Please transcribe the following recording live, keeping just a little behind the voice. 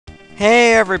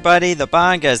Hey everybody, the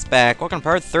Banga's back. Welcome to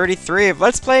part 33 of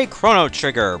Let's Play Chrono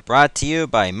Trigger, brought to you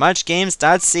by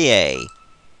MuchGames.ca.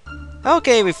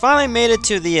 Okay, we finally made it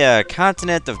to the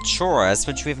continent of Choras,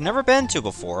 which we've never been to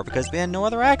before because we had no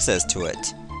other access to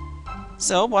it.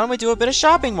 So why don't we do a bit of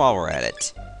shopping while we're at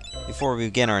it, before we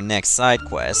begin our next side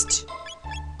quest.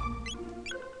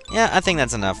 Yeah, I think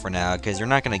that's enough for now, because you're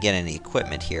not going to get any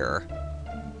equipment here.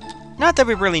 Not that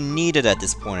we really need it at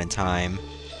this point in time.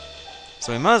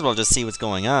 So we might as well just see what's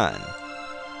going on.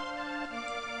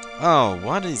 Oh,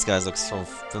 why do these guys look so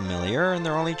familiar? And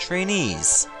they're only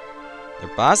trainees. Their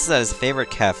boss is at his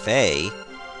favorite cafe.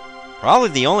 Probably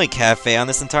the only cafe on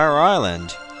this entire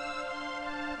island.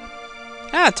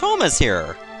 Ah, Toma's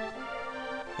here!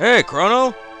 Hey,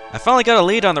 Chrono! I finally got a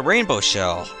lead on the rainbow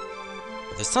shell.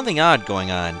 But there's something odd going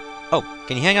on. Oh,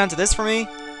 can you hang on to this for me?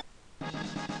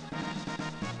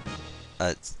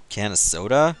 A can of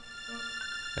soda?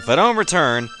 If I don't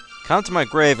return, come to my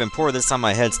grave and pour this on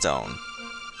my headstone.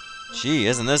 Gee,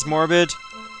 isn't this morbid?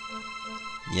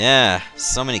 Yeah,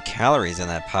 so many calories in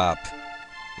that pop.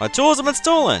 My tools have been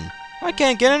stolen! I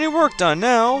can't get any work done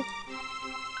now!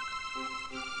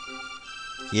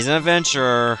 He's an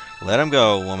adventurer. Let him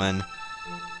go, woman.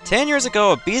 10 years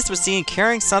ago, a beast was seen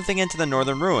carrying something into the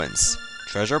northern ruins.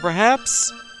 Treasure,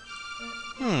 perhaps?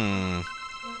 I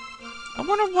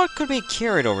wonder what could be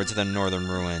carried over to the northern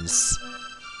ruins.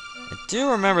 I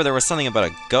do remember there was something about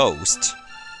a ghost.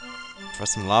 For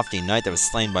some lofty knight that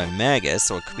was slain by Magus,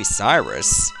 so it could be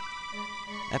Cyrus.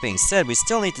 That being said, we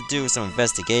still need to do some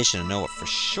investigation to know for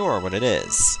sure what it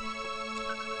is.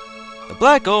 The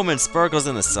black omen sparkles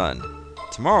in the sun.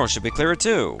 Tomorrow should be clearer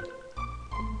too.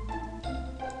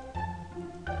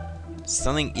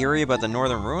 Something eerie about the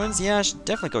northern ruins? Yeah, I should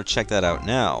definitely go check that out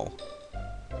now.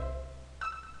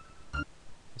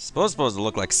 It's supposed to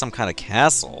look like some kind of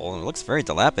castle. It looks very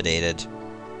dilapidated.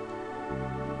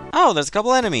 Oh, there's a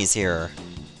couple enemies here.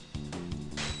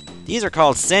 These are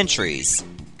called sentries.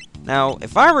 Now,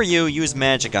 if I were you, use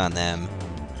magic on them,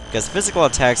 because physical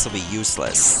attacks will be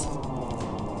useless.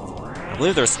 I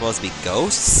believe they're supposed to be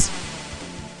ghosts?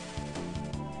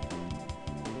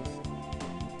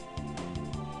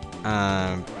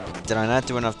 Did I not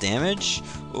do enough damage?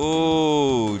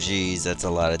 Ooh, geez, that's a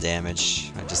lot of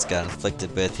damage. I just got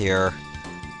inflicted with here.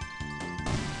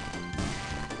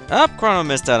 Oh, Chrono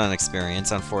missed out on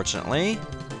experience, unfortunately.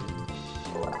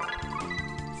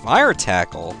 Fire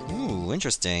tackle. Ooh,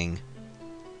 interesting.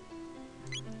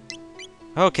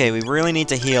 Okay, we really need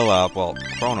to heal up. Well,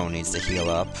 Chrono needs to heal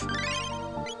up.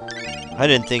 I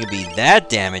didn't think it'd be that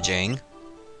damaging.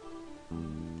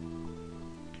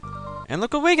 And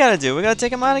look what we gotta do. We gotta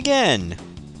take him out again.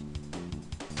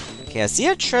 Okay, I see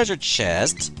a treasure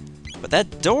chest, but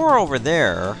that door over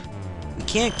there, we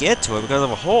can't get to it because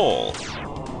of a hole.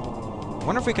 I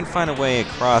wonder if we can find a way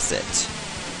across it.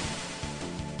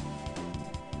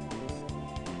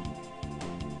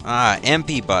 Ah,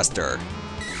 MP Buster.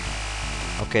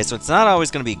 Okay, so it's not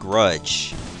always going to be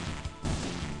Grudge.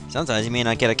 Sometimes you may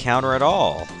not get a counter at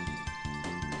all.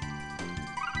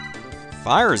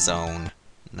 Fire Zone.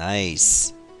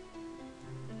 Nice.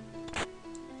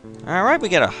 Alright, we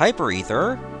got a Hyper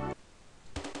Ether.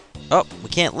 Oh, we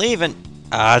can't leave and...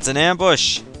 Ah, it's an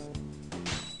ambush.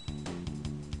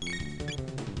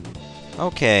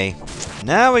 Okay.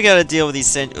 Now we gotta deal with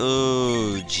these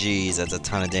ooh, jeez, that's a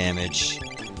ton of damage.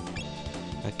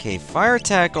 Okay, Fire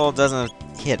Tackle doesn't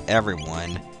hit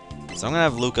everyone. So I'm gonna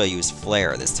have Luca use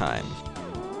Flare this time.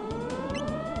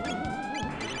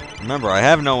 Remember, I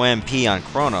have no MP on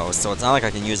Chrono, so it's not like I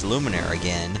can use Luminaire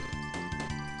again.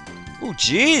 Ooh,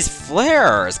 jeez,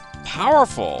 Flare is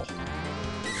powerful.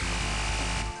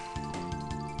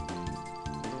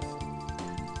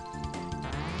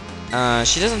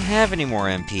 She doesn't have any more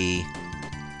MP.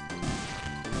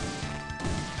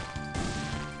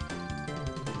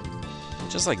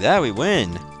 Just like that, we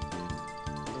win.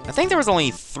 I think there was only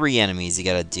 3 enemies you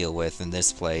gotta deal with in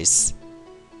this place.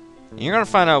 And you're gonna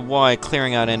find out why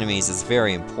clearing out enemies is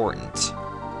very important.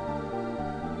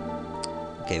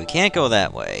 Okay, we can't go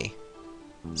that way.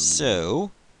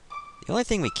 So, the only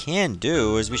thing we can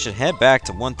do is we should head back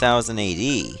to 1000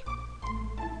 AD.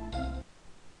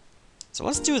 So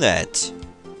let's do that.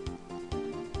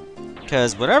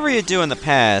 Because whatever you do in the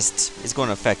past is going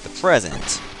to affect the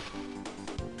present.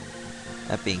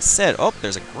 That being said, oh,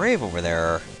 there's a grave over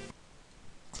there.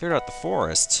 Cleared out the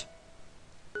forest.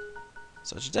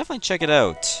 So I should definitely check it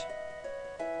out.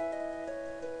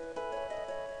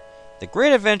 The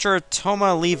great adventurer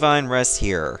Toma Levine rests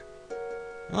here.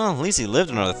 Well, at least he lived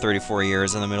another 34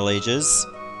 years in the Middle Ages.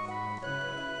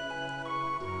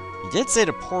 He did say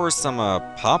to pour some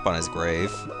pop on his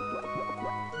grave.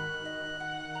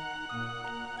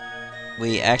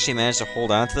 we actually managed to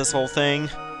hold on to this whole thing.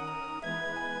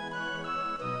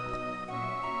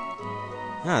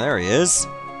 Ah, there he is.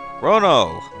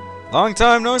 Chrono! Long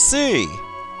time no see!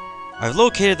 I've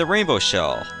located the rainbow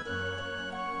shell.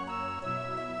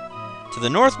 To the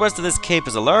northwest of this cape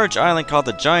is a large island called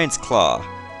the Giant's Claw.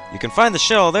 You can find the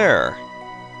shell there.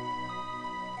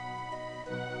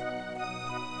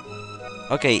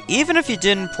 Okay, even if you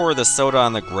didn't pour the soda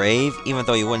on the grave, even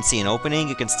though you wouldn't see an opening,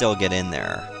 you can still get in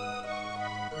there.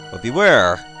 But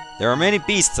beware, there are many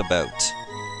beasts about.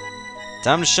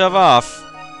 Time to shove off.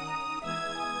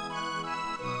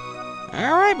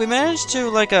 Alright, we managed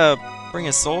to, bring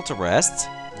his soul to rest.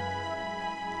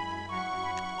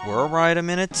 We're alright a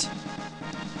minute.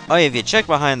 Oh yeah, if you check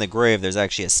behind the grave, there's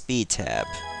actually a speed tab.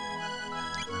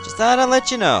 Just thought I'd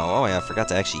let you know. Oh yeah, I forgot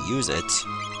to actually use it.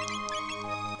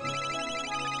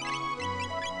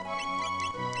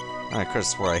 I could've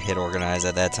swore I hit organize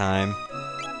at that time.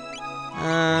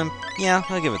 Yeah,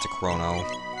 I'll give it to Chrono.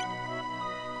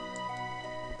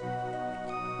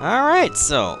 Alright,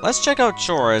 so, let's check out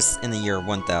Chorus in the year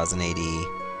 1000 AD.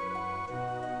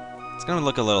 It's gonna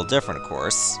look a little different, of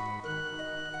course.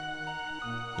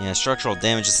 Yeah, structural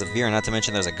damage is severe, not to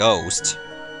mention there's a ghost.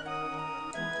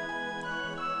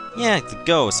 Yeah, the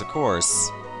ghost, of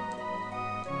course.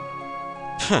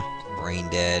 Brain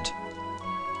dead.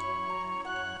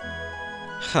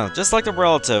 Huh, just like the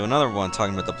relative, another one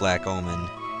talking about the Black Omen.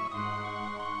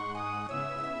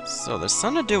 So, there's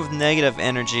something to do with negative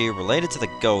energy related to the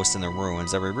ghost in the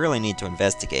ruins that we really need to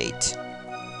investigate.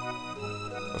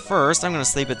 But first, I'm gonna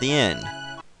sleep at the inn.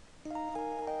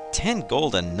 10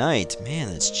 gold a night? Man,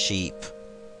 that's cheap.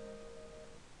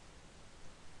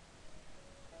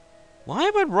 Why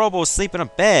would Robo sleep in a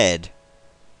bed?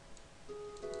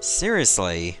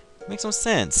 Seriously, makes no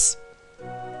sense.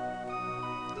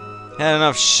 Had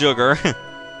enough sugar.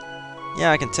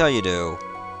 Yeah, I can tell you do.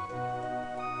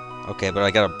 Okay, but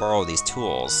I gotta borrow these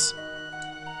tools.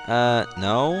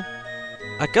 No?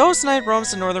 A ghost knight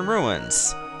roams the northern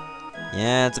ruins.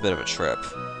 Yeah, it's a bit of a trip.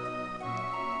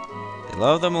 They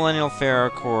love the Millennial Fair,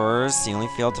 of course. He only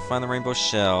failed to find the rainbow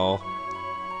shell.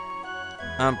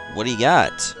 What do you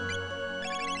got?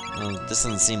 Well, this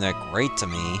doesn't seem that great to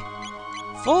me.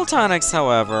 Full tonics,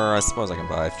 however, I suppose I can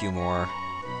buy a few more.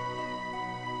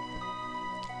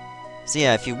 So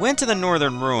yeah, if you went to the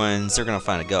northern ruins, you're gonna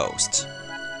find a ghost.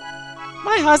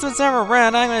 My husband's never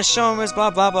around, I'm gonna show him his blah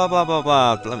blah blah blah blah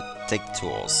blah. Let me take the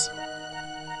tools.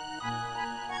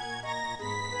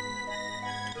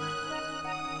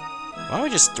 Why don't we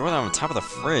just store them on top of the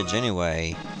fridge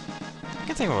anyway? I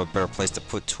can think of a better place to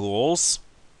put tools.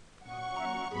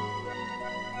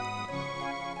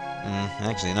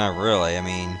 Actually, not really. I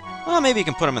mean, well, maybe you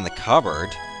can put them in the cupboard.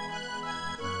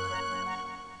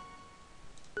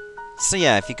 So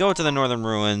yeah, if you go to the northern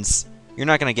ruins, you're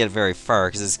not going to get very far,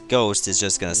 because this ghost is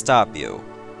just going to stop you.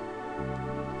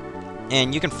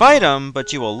 And you can fight him,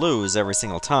 but you will lose every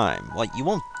single time. Like, you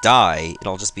won't die,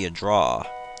 it'll just be a draw.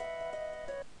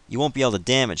 You won't be able to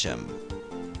damage him.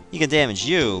 He can damage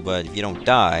you, but if you don't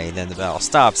die, then the battle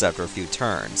stops after a few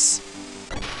turns.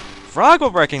 Frog will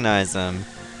recognize him,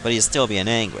 but he'll still be in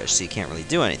anguish, so you can't really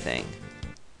do anything.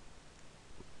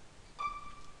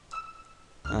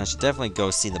 I should definitely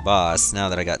go see the boss, now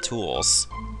that I got tools.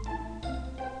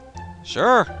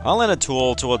 Sure, I'll lend a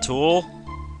tool to a tool.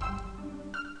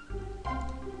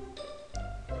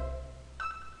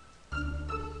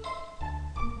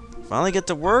 Finally get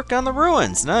to work on the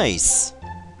ruins, nice.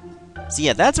 So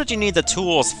yeah, that's what you need the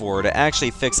tools for, to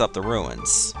actually fix up the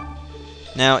ruins.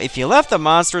 Now, if you left the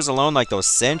monsters alone like those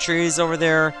sentries over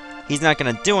there, he's not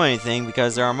going to do anything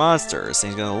because there are monsters, so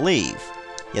he's going to leave.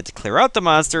 You have to clear out the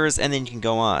monsters, and then you can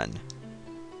go on.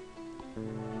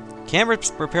 Can't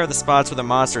repair the spots where the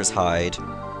monsters hide.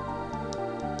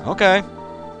 Okay.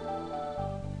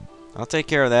 I'll take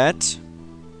care of that.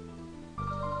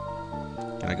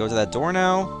 Can I go to that door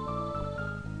now?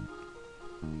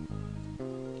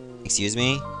 Excuse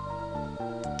me?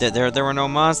 There were no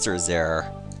monsters there.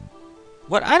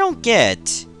 What I don't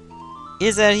get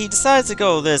is that he decides to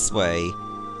go this way.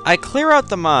 I clear out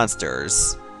the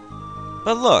monsters.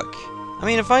 But look, I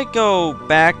mean, if I go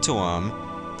back to him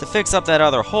to fix up that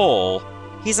other hole,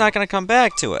 he's not going to come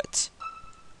back to it.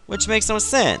 Which makes no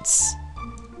sense.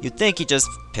 You'd think he just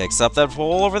picks up that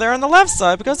hole over there on the left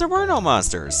side because there were no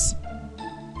monsters.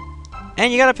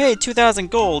 And you gotta pay 2,000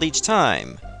 gold each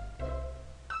time.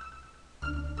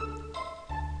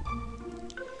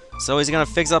 So is he gonna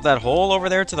fix up that hole over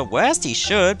there to the west? He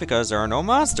should, because there are no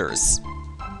monsters.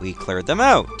 We cleared them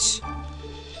out.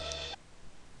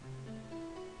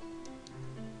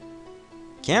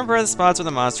 Can't repair the spots where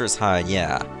the monsters hide,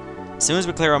 yeah. As soon as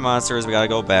we clear our monsters, we gotta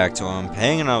go back to him,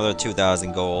 paying another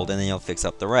 2,000 gold, and then he'll fix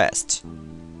up the rest.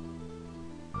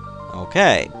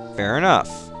 Okay, fair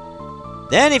enough.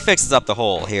 Then he fixes up the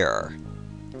hole here.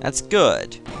 That's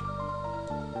good.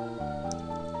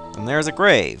 And there's a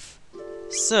grave.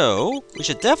 So, we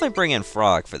should definitely bring in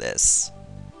Frog for this.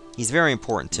 He's very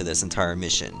important to this entire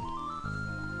mission.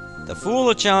 The fool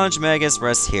who challenged Magus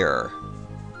rests here.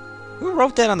 Who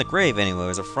wrote that on the grave anyway?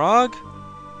 Was it Frog?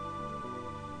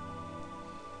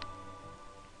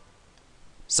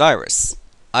 Cyrus,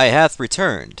 I hath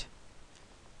returned.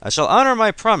 I shall honor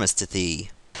my promise to thee.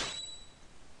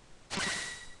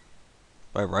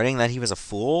 By writing that he was a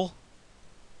fool?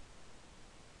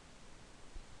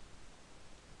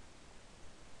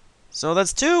 So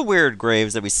that's two weird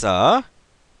graves that we saw.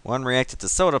 One reacted to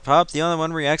Soda Pop, the other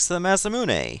one reacts to the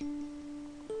Masamune.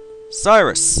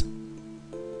 Cyrus.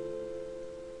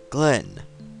 Glenn.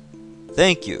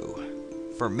 Thank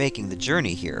you for making the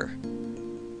journey here.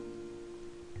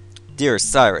 Dear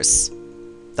Cyrus,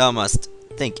 thou must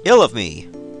think ill of me.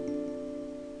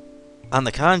 On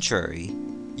the contrary,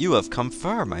 you have come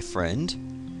far, my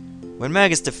friend. When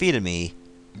Magus defeated me,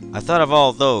 I thought of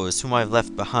all those whom I've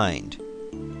left behind.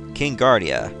 King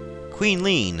Guardia, Queen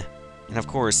Lean, and of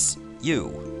course, you.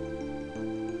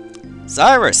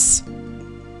 Cyrus!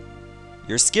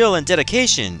 Your skill and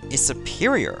dedication is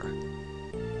superior.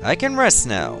 I can rest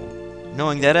now,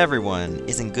 knowing that everyone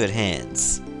is in good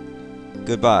hands.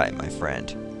 Goodbye, my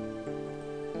friend.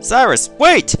 Cyrus,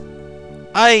 wait!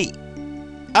 And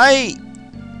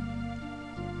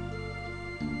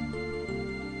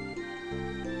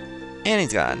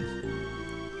he's gone.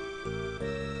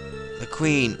 The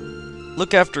Queen.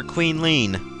 Look after Queen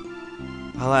Lean.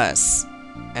 Alas,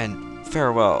 and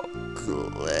farewell.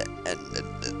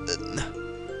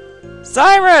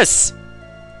 Cyrus!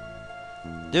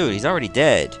 Dude, he's already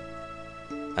dead.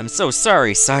 I'm so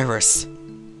sorry, Cyrus.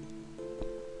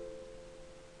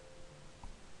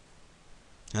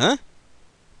 Huh?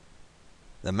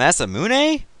 The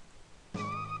Masamune?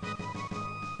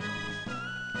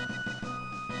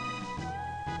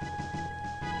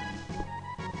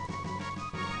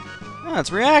 Oh,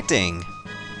 it's reacting.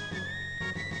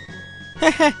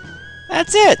 Heh,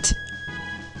 that's it!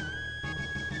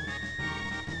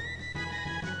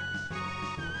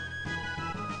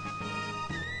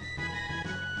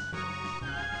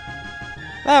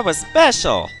 That was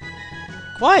special!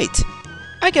 Quite!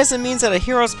 I guess it means that a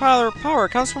hero's power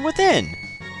comes from within.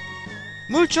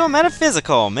 Mucho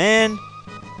metaphysical, man!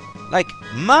 Like,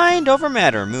 mind over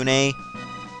matter, Mune.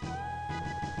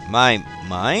 My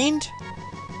mind?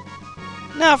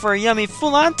 Now for a yummy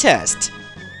full-on test!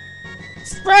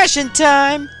 Thrashing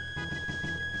time!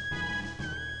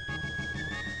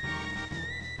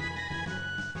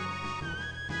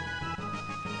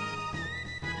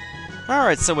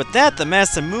 Alright, so with that, the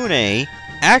Masamune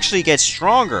actually gets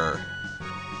stronger.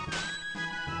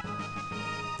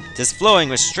 Just flowing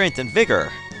with strength and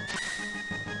vigor.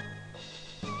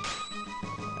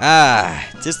 Ah,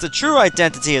 'tis the true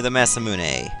identity of the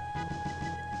Masamune.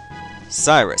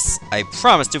 Cyrus, I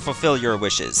promise to fulfill your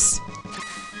wishes.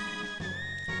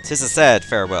 'Tis a sad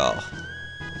farewell.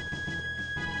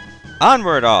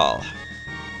 Onward all!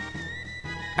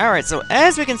 Alright, so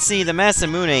as we can see, the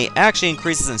Masamune actually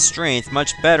increases in strength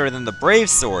much better than the Brave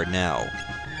Sword now.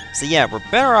 So yeah, we're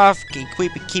better off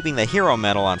keeping the Hero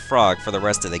Medal on Frog for the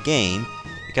rest of the game,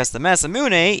 because the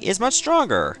Masamune is much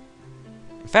stronger.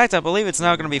 In fact, I believe it's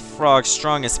now going to be Frog's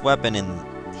strongest weapon in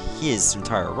his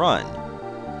entire run.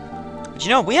 But you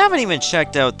know, we haven't even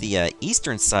checked out the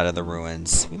eastern side of the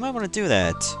ruins. We might want to do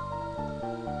that.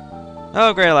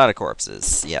 Oh, great, a lot of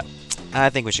corpses. Yeah, I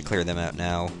think we should clear them out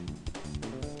now.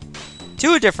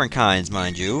 Two different kinds,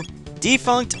 mind you.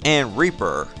 Defunct and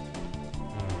Reaper.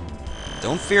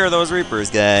 Don't fear those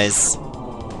Reapers, guys.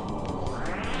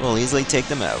 We'll easily take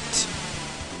them out.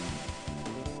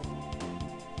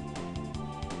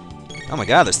 Oh my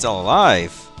god, they're still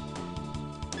alive.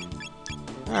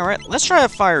 Alright, let's try a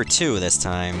Fire 2 this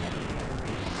time.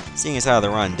 Seeing as how they're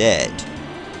undead.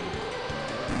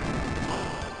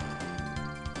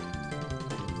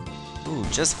 Ooh,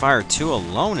 just Fire 2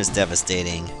 alone is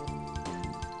devastating.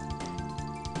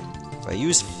 If I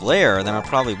use Flare, then I'll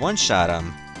probably one-shot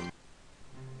him.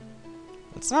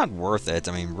 It's not worth it,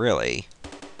 I mean, really.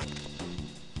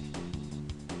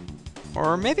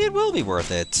 Or maybe it will be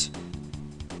worth it.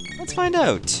 Let's find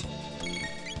out.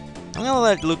 I'm gonna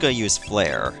let Luca use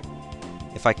Flare.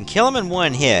 If I can kill him in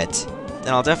one hit,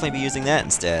 then I'll definitely be using that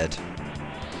instead.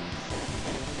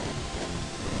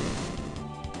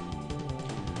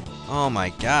 Oh my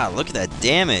god, look at that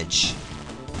damage!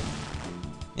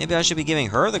 Maybe I should be giving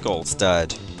her the gold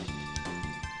stud.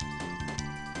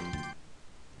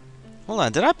 Hold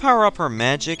on, did I power up her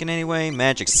magic in any way?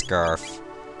 Magic Scarf.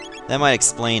 That might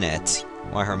explain it.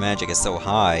 Why her magic is so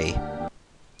high.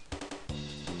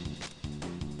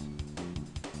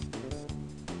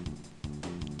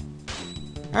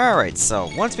 Alright, so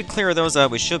once we clear those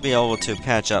up, we should be able to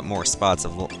patch up more spots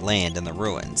of land in the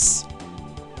ruins.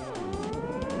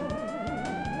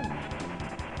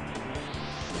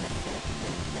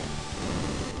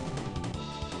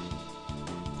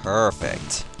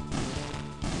 Perfect.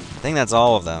 I think that's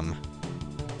all of them.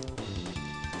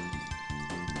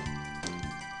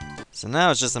 So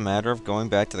now it's just a matter of going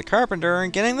back to the carpenter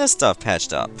and getting this stuff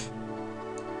patched up.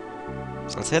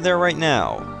 So let's head there right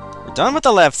now. We're done with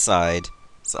the left side,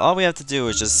 so all we have to do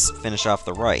is just finish off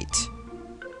the right.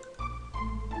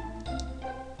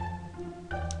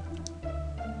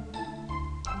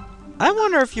 I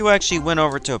wonder if you actually went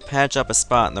over to patch up a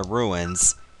spot in the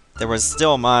ruins. There was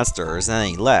still monsters, and then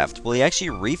he left. Will he actually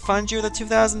refund you the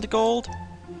 2,000 gold?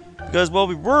 Because, well,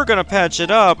 we were gonna patch it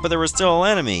up, but there were still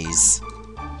enemies.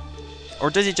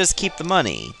 Or does he just keep the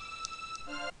money?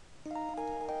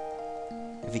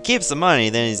 If he keeps the money,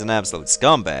 then he's an absolute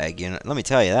scumbag. You know, let me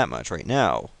tell you that much right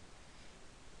now.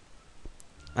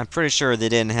 I'm pretty sure they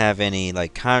didn't have any,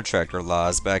 like, contractor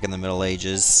laws back in the Middle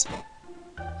Ages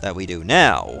that we do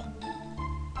now.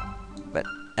 But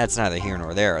that's neither here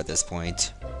nor there at this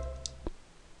point.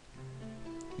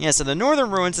 Yeah, so the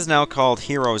Northern Ruins is now called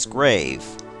Hero's Grave.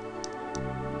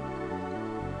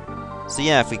 So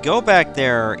yeah, if we go back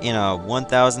there in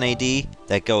 1000 AD,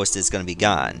 that ghost is going to be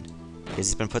gone. Because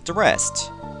he's been put to rest.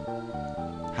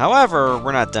 However,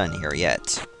 we're not done here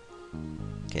yet.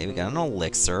 Okay, we got an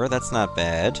elixir. That's not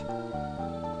bad.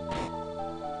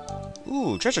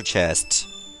 Ooh, treasure chest.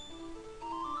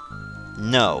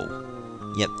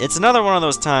 No. Yep, it's another one of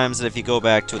those times that if you go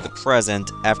back to the present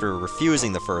after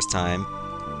refusing the first time,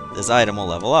 this item will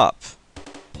level up.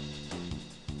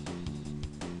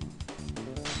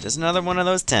 Just another one of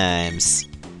those times.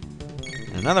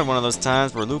 And another one of those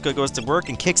times where Luca goes to work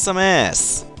and kicks some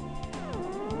ass.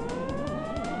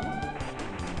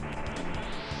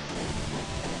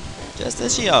 Just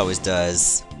as she always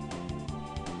does.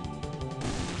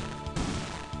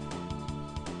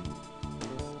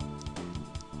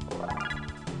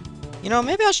 You know,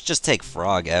 maybe I should just take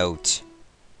Frog out.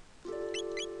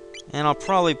 And I'll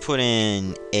probably put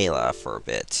in Ayla for a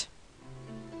bit.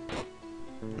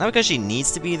 Not because she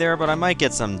needs to be there, but I might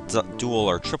get some dual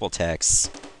or triple techs.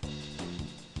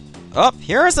 Oh,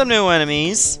 here are some new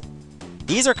enemies.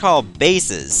 These are called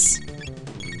bases.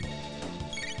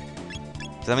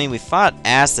 I mean, we fought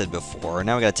Acid before,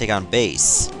 now we gotta take on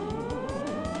Base.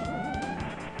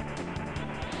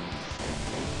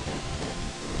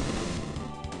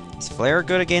 Is Flare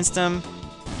good against him?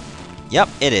 Yep,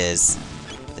 it is.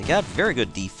 They got very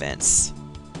good defense.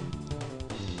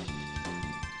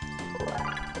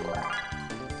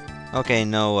 Okay,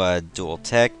 no dual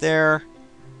tech there.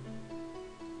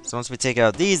 So once we take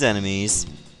out these enemies,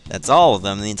 that's all of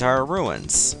them in the entire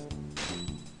ruins.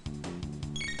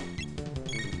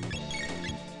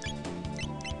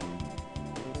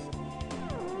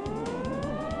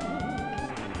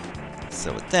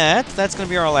 So with that, that's going to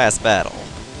be our last battle.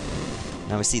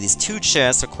 Now we see these two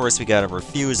chests, of course we gotta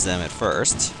refuse them at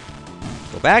first.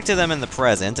 Go back to them in the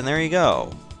present, and there you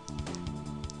go.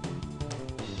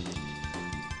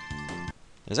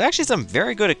 There's actually some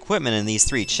very good equipment in these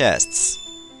three chests.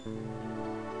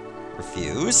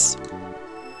 Refuse.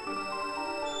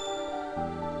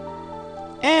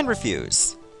 And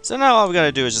refuse. So now all we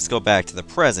gotta do is just go back to the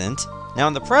present. Now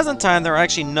in the present time, there are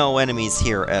actually no enemies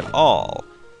here at all.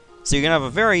 So you're gonna have a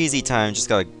very easy time, just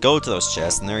gotta go to those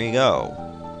chests, and there you go.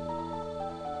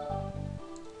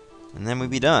 And then we'd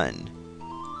be done.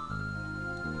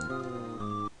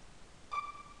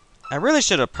 I really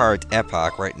should have parked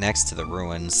Epoch right next to the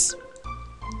ruins.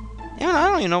 Yeah,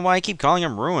 I don't even know why I keep calling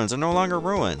them ruins. They're no longer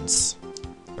ruins.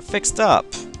 They're fixed up.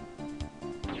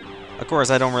 Of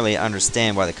course, I don't really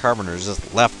understand why the carpenters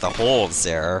just left the holes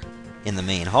there in the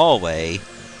main hallway.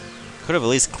 Could have at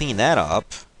least cleaned that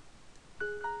up.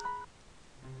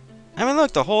 I mean,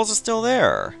 look, the holes are still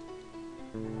there.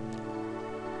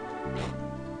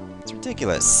 It's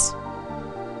ridiculous.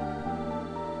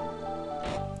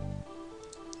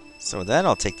 So with that,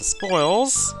 I'll take the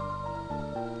spoils.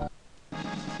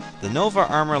 The Nova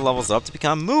armor levels up to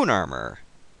become Moon armor.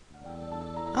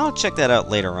 I'll check that out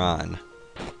later on.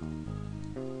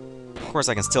 Of course,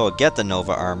 I can still get the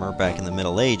Nova armor back in the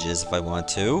Middle Ages if I want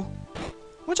to.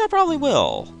 Which I probably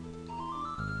will.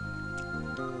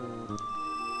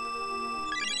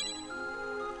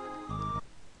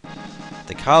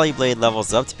 The Kali Blade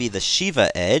levels up to be the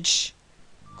Shiva Edge.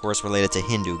 Of course, related to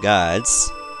Hindu gods.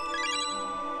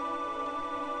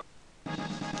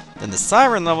 Then the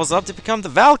Siren levels up to become the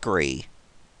Valkyrie.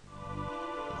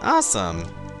 Awesome.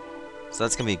 So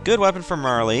that's going to be a good weapon for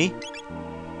Marley.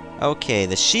 Okay,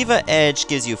 the Shiva Edge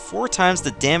gives you 4 times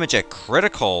the damage at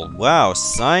critical. Wow,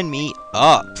 sign me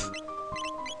up.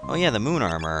 Oh yeah, the Moon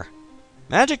Armor.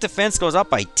 Magic defense goes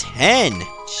up by 10.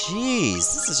 Jeez,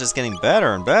 this is just getting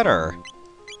better and better.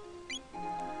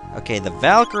 Okay, the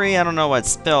Valkyrie, I don't know why it's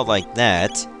spelled like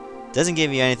that. Doesn't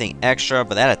give you anything extra,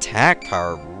 but that attack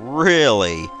power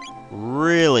really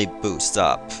boosts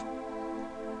up.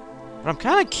 But I'm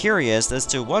kind of curious as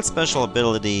to what special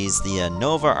abilities the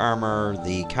Nova Armor,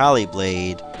 the Kali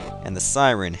Blade, and the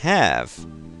Siren have.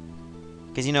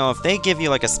 Because, you know, if they give you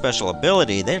like a special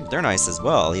ability, they're nice as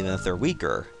well, even if they're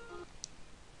weaker.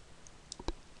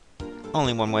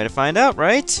 Only one way to find out,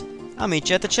 right? I'll meet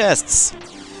you at the chests.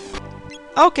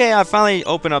 Okay, I finally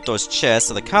opened up those chests.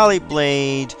 So the Kali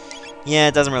Blade, yeah,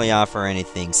 it doesn't really offer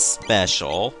anything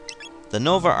special. The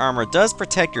Nova Armor does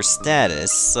protect your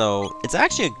status, so it's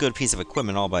actually a good piece of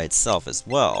equipment all by itself as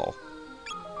well.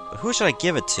 But who should I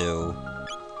give it to?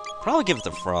 Probably give it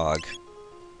to Frog.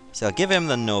 So I'll give him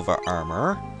the Nova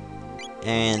Armor.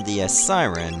 And the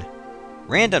Siren.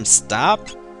 Random Stop?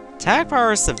 Attack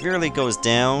power severely goes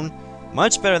down.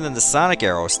 Much better than the Sonic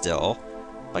Arrow still.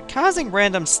 But causing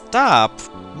Random Stop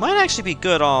might actually be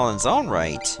good all in its own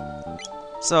right.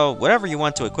 So whatever you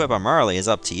want to equip on Marley is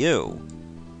up to you.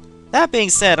 That being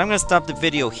said, I'm going to stop the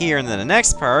video here, and then the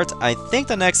next part, I think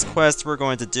the next quest we're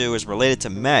going to do is related to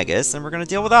Magus, and we're going to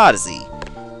deal with Odyssey.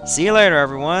 See you later,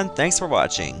 everyone. Thanks for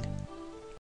watching.